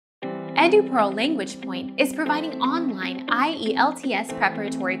Edupearl Language Point is providing online IELTS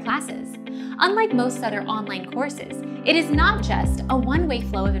preparatory classes. Unlike most other online courses, it is not just a one-way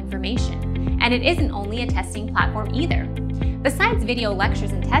flow of information, and it isn't only a testing platform either. Besides video lectures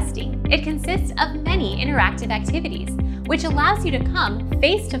and testing, it consists of many interactive activities, which allows you to come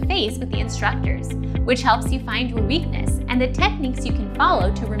face-to-face with the instructors, which helps you find your weakness and the techniques you can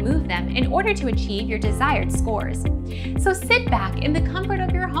follow to remove them in order to achieve your desired scores. So sit back in the comfort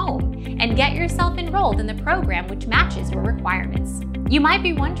of your home and get yourself enrolled in the program which matches your requirements. You might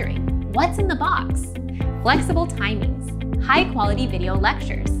be wondering, what's in the box? Flexible timings, high-quality video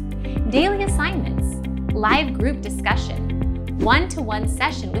lectures, daily assignments, live group discussion, one-to-one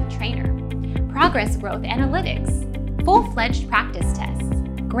session with trainer, progress growth analytics, full-fledged practice tests,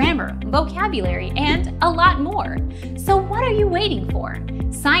 grammar, vocabulary, and a lot more. So what are you waiting for?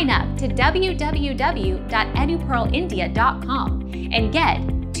 Sign up to www.edupearlindia.com and get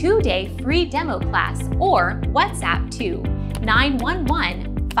 2-day free demo class or WhatsApp to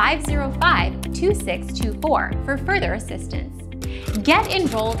 911-505-2624 for further assistance. Get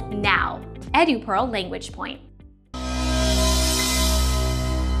enrolled now. Edu Pearl Language Point.